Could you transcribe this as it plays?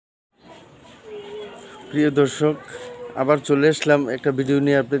প্রিয় দর্শক, আবার চলে আসলাম একটা ভিডিও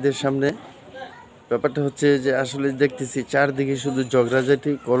নিয়ে আপনাদের সামনে। ব্যাপারটা হচ্ছে যে আসলে দেখতেছি চারদিকে শুধু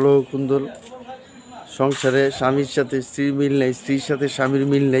ঝগড়াঝাটি, কলহ কুন্দল। সংসারে স্বামীর সাথে স্ত্রীর মিল নেই, স্ত্রীর সাথে স্বামীর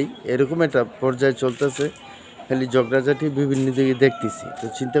মিল নেই, এরকম একটা পর্যায়ে চলতেছে। খালি ঝগড়াঝাটি বিভিন্ন দিকে দেখতেছি। তো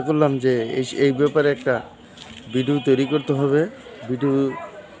চিন্তা করলাম যে এই ব্যাপারে একটা ভিডিও তৈরি করতে হবে। ভিডিও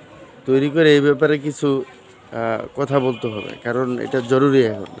তৈরি করে এই ব্যাপারে কিছু কথা বলতে হবে, কারণ এটা জরুরি।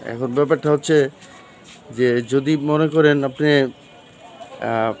 এখন ব্যাপারটা হচ্ছে যে যদি মনে করেন আপনি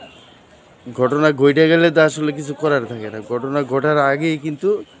ঘটনা ঘটে গেলে তো আসলে কিছু করার থাকে না। ঘটনা ঘটার আগেই কিন্তু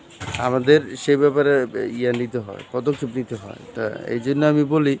আমাদের সে ব্যাপারে নিতে হয়, পদক্ষেপ নিতে হয়। তা এই জন্য আমি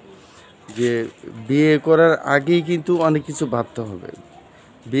বলি যে বিয়ে করার আগেই কিন্তু অনেক কিছু ভাবতে হবে।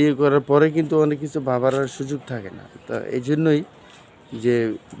 বিয়ে করার পরে কিন্তু অনেক কিছু ভাবার আর সুযোগ থাকে না। তা এই জন্যই যে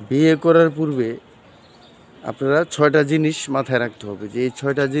বিয়ে করার পূর্বে আপনারা ৬টা জিনিস মাথায় রাখতে হবে, যে এই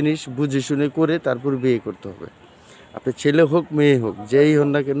 ৬টা জিনিস বুঝে শুনে করে তারপর বিয়ে করতে হবে। আপনি ছেলে হোক মেয়ে হোক যেই হন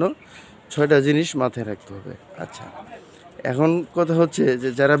না কেন, ৬টা জিনিস মাথায় রাখতে হবে। আচ্ছা, এখন কথা হচ্ছে যে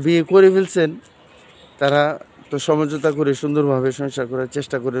যারা বিয়ে করে ফেলছেন তারা তো সমঝোতা করে সুন্দরভাবে সংসার করার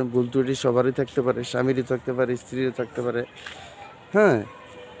চেষ্টা করেন। ভুল ত্রুটি সবারই থাকতে পারে, স্বামীরও থাকতে পারে, স্ত্রীরও থাকতে পারে। হ্যাঁ,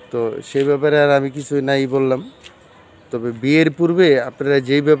 তো সেই ব্যাপারে আর আমি কিছুই নাই বললাম। তবে বিয়ের পূর্বে আপনারা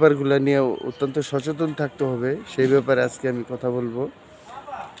যেই ব্যাপারগুলো নিয়ে অত্যন্ত সচেতন থাকতে হবে সেই ব্যাপারে আজকে আমি কথা বলবো।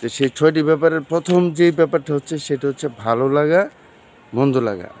 তো সেই ৬টি ব্যাপারের প্রথম যেই ব্যাপারটা হচ্ছে সেটা হচ্ছে ভালো লাগা মন্দ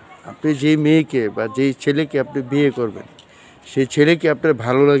লাগা। আপনি যেই মেয়েকে বা যেই ছেলেকে আপনি বিয়ে করবেন সেই ছেলেকে আপনার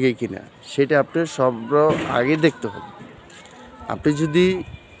ভালো লাগে কি না সেটা আপনার সব আগে দেখতে হবে। আপনি যদি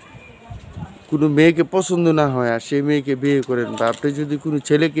কোনো মেয়েকে পছন্দ না হয় আর সেই মেয়েকে বিয়ে করেন, বা আপনি যদি কোনো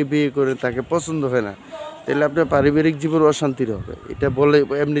ছেলেকে বিয়ে করেন তাকে পছন্দ হয় না, তাহলে আপনার পারিবারিক জীবন অশান্তির হবে। এটা বলে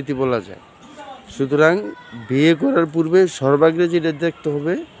এমনিতে বলা যায়। সুতরাং বিয়ে করার পূর্বে সর্বাগ্রে যেটা দেখতে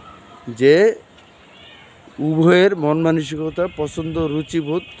হবে যে উভয়ের মন মানসিকতা, পছন্দ,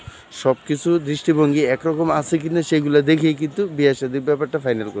 রুচিবোধ সব কিছু দৃষ্টিভঙ্গি একরকম আছে কিনা সেগুলো দেখেই কিন্তু বিয়ে শাদীর ব্যাপারটা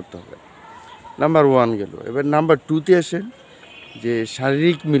ফাইনাল করতে হবে। নাম্বার 1 গেল। এবার নাম্বার 2তে আসেন, যে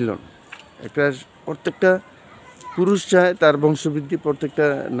শারীরিক মিলন। প্রত্যেকটা পুরুষ চায় তার বংশবৃদ্ধি, প্রত্যেকটা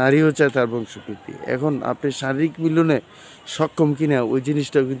নারীও চায় তার বংশবৃদ্ধি। এখন আপনি শারীরিক মিলনে সক্ষম কিনা ওই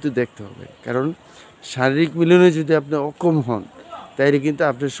জিনিসটাও কিন্তু দেখতে হবে, কারণ শারীরিক মিলনে যদি আপনি অক্ষম হন তাইলে কিন্তু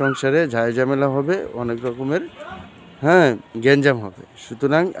আপনার সংসারে ঝামেলা হবে, অনেক রকমের গ্যাঞ্জাম হবে।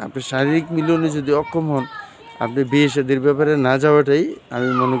 সুতরাং আপনি শারীরিক মিলনে যদি অক্ষম হন, আপনি বিয়ে শাদীর ব্যাপারে না যাওয়াটাই আমি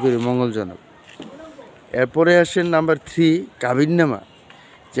মনে করি মঙ্গলজনক। এরপরে আসেন নাম্বার 3, কাবিননামা।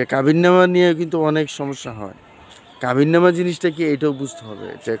 যে কাবিননামা নিয়ে কিন্তু অনেক সমস্যা হয়। কাবিননামা জিনিসটা কি এটাও বুঝতে হবে।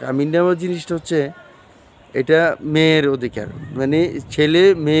 যে কাবিননামা জিনিসটা হচ্ছে এটা মেয়ের অধিকার, মানে ছেলে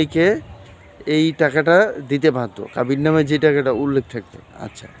মেয়েকে এই টাকাটা দিতে বাধ্য, কাবিননামায় যে টাকাটা উল্লেখ থাকবে।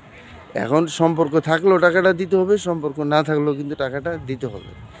 আচ্ছা, এখন সম্পর্ক থাকলেও টাকাটা দিতে হবে, সম্পর্ক না থাকলেও কিন্তু টাকাটা দিতে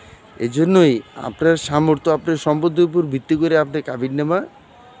হবে। এই জন্যই আপনার সামর্থ্য, আপনার সম্পত্তির উপর ভিত্তি করে আপনি কাবিননামা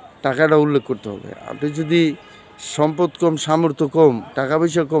টাকাটা উল্লেখ করতে হবে। আপনি যদি সম্পদ কম, সামর্থ্য কম, টাকা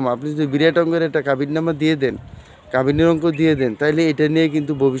পয়সা কম, আপনি যদি বিরাট অঙ্কের একটা কাবিননামা দিয়ে দেন, কাবিনের অঙ্ক দিয়ে দেন, তাইলে এটা নিয়ে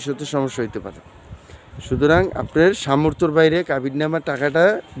কিন্তু ভবিষ্যতে সমস্যা হতে পারে। সুতরাং আপনার সামর্থ্যর বাইরে কাবিননামার টাকাটা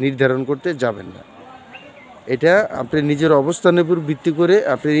নির্ধারণ করতে যাবেন না। এটা আপনি নিজের অবস্থানের উপর ভিত্তি করে,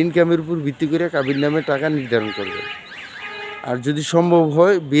 আপনার ইনকামের উপর ভিত্তি করে কাবিননামার টাকা নির্ধারণ করবেন। আর যদি সম্ভব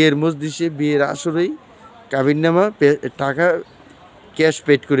হয় বিয়ের মজলিসে, বিয়ের আসরেই কাবিননামা টাকা ক্যাশ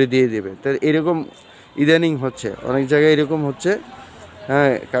পেড করে দিয়ে দেবে। তার এরকম ইদানিং হচ্ছে, অনেক জায়গায় এরকম হচ্ছে।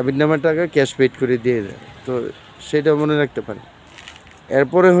 কাবিননামার টাকা ক্যাশ পেড করে দিয়ে দেয়, তো সেটা মনে রাখতে পারেন।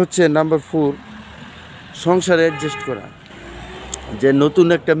 এরপরে হচ্ছে নাম্বার 4, সংসারে অ্যাডজাস্ট করা। যে নতুন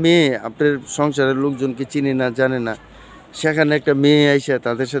একটা মেয়ে আপনার সংসারের লোকজনকে চিনে না, জানে না, সেখানে একটা মেয়ে আইসা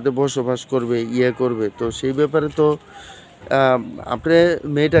তাদের সাথে বসবাস করবে, করবে, তো সেই ব্যাপারে তো আপনি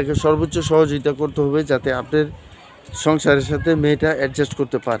মেয়েটাকে সর্বোচ্চ সহযোগিতা করতে হবে যাতে আপনার সংসারের সাথে মেয়েটা অ্যাডজাস্ট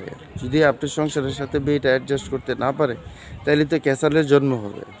করতে পারে। যদি আপনার সংসারের সাথে মেয়েটা অ্যাডজাস্ট করতে না পারে তাহলে তো ক্যাসালের জন্ম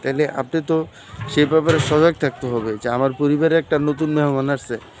হবে। তাহলে আপনি তো সেই ব্যাপারে সজাগ থাকতে হবে যে আমার পরিবারে একটা নতুন মেহমান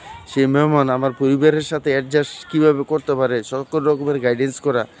আসছে, সেই মেহমান আমার পরিবারের সাথে অ্যাডজাস্ট কীভাবে করতে পারে, সকল রকমের গাইডেন্স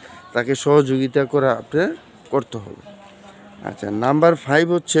করা, তাকে সহযোগিতা করা আপনার করতে হবে। আচ্ছা, নাম্বার 5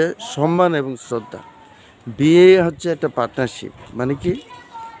 হচ্ছে সম্মান এবং শ্রদ্ধা। বিয়ে হচ্ছে একটা পার্টনারশিপ, মানে কি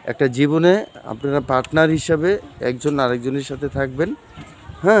একটা জীবনে আপনারা পার্টনার হিসাবে একজন আরেকজনের সাথে থাকবেন।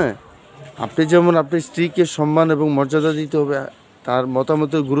 আপনি যেমন আপনার স্ত্রীকে সম্মান এবং মর্যাদা দিতে হবে, তার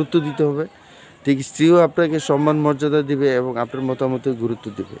মতামতের গুরুত্ব দিতে হবে, ঠিক স্ত্রীও আপনাকে সম্মান মর্যাদা দিবে এবং আপনার মতামতের গুরুত্ব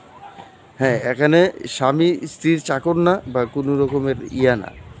দিবে। এখানে স্বামী স্ত্রীর চাকর না বা কোনো রকমের না,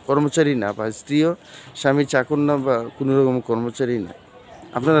 কর্মচারী না, বা স্ত্রীও স্বামীর চাকর না বা কোনো রকম কর্মচারী না।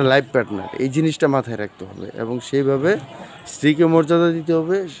 আপনারা লাইফ পার্টনার, এই জিনিসটা মাথায় রাখতে হবে এবং সেইভাবে স্ত্রীকে মর্যাদা দিতে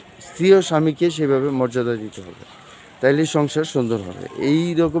হবে, স্ত্রী ও স্বামীকে সেভাবে মর্যাদা দিতে হবে, তাইলে সংসার সুন্দর হবে। এই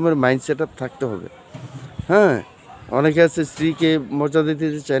রকমের মাইন্ডসেট আপ থাকতে হবে। হ্যাঁ, অনেকে আছে স্ত্রীকে মর্যাদা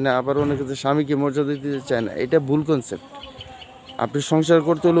দিতে চায় না, আবার অনেকে আছে স্বামীকে মর্যাদা দিতে চায় না। এটা ভুল কনসেপ্ট। আপনি সংসার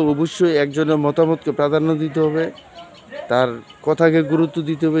করতে হলে অবশ্যই একজনের মতামতকে প্রাধান্য দিতে হবে, তার কথাকে গুরুত্ব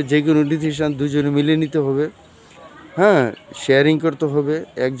দিতে হবে, যে কোনো ডিসিশন দুজনে মিলে নিতে হবে। হ্যাঁ, শেয়ারিং করতে হবে,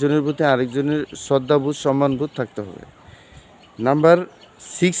 একজনের প্রতি আরেকজনের শ্রদ্ধাবোধ সম্মানবোধ থাকতে হবে। নাম্বার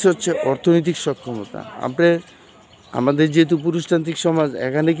 6 হচ্ছে অর্থনৈতিক সক্ষমতা। আমাদের যেহেতু পুরুষতান্ত্রিক সমাজ,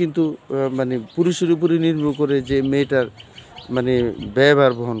 এখানে কিন্তু মানে পুরুষের উপরে নির্ভর করে যে মেয়েটার মানে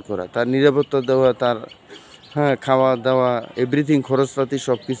ব্যয়ভার বহন করা, তার নিরাপত্তা দেওয়া, তার খাওয়া দাওয়া এভরিথিং খরচপাতি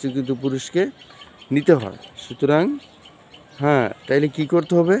সব কিছু কিন্তু পুরুষকে নিতে হয়। সুতরাং তাইলে কি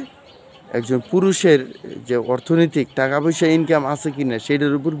করতে হবে, একজন পুরুষের যে অর্থনৈতিক টাকা পয়সা ইনকাম আছে কিনা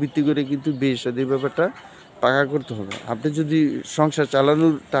সেটার উপর ভিত্তি করে কিন্তু বিয়ে শাদীর ব্যাপারটা পাকা করতে হবে। আপনি যদি সংসার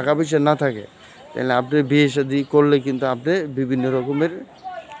চালানোর টাকা পয়সা না থাকে, তাহলে আপনি বিয়ে শাদী করলে কিন্তু আপনি বিভিন্ন রকমের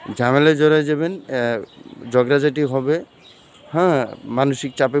ঝামেলায় জড়ায় যাবেন, ঝগড়াঝাটি হবে,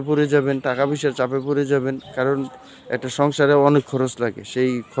 মানসিক চাপে পড়ে যাবেন, টাকা পয়সার চাপে পড়ে যাবেন, কারণ একটা সংসারে অনেক খরচ লাগে, সেই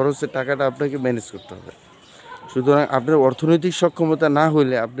খরচের টাকাটা আপনাকে ম্যানেজ করতে হবে। সুতরাং আপনার অর্থনৈতিক সক্ষমতা না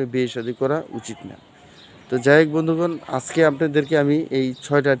হলে আপনি বিয়ে শাদী করা উচিত না। তো যাই হোক বন্ধুগণ, আজকে আপনাদেরকে আমি এই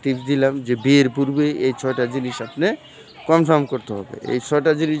 6টা টিপস দিলাম যে বিয়ের পূর্বে এই 6টা জিনিস আপনি কনফার্ম করতে হবে। এই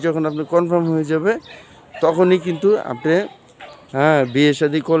 6টা জিনিস যখন আপনি কনফার্ম হয়ে যাবে, তখনই কিন্তু আপনি বিয়ে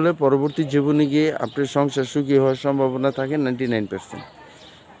শাদী করলে পরবর্তী জীবনে গিয়ে আপনার সংসার সুখী হওয়ার সম্ভাবনা থাকে 99%।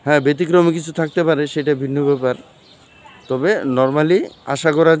 ব্যতিক্রমে কিছু থাকতে পারে, সেটা ভিন্ন ব্যাপার, তবে নর্মালি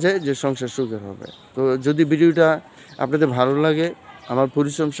আশা করা যায় যে সংসার সুখের হবে। তো যদি ভিডিওটা আপনাদের ভালো লাগে, আমার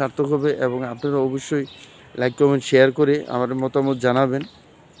পরিশ্রম সার্থক হবে এবং আপনারা অবশ্যই লাইক কমেন্ট শেয়ার করে আমার মতামত জানাবেন।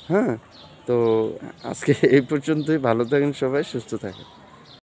 তো আজকে এই পর্যন্তই। ভালো থাকেন সবাই, সুস্থ থাকেন।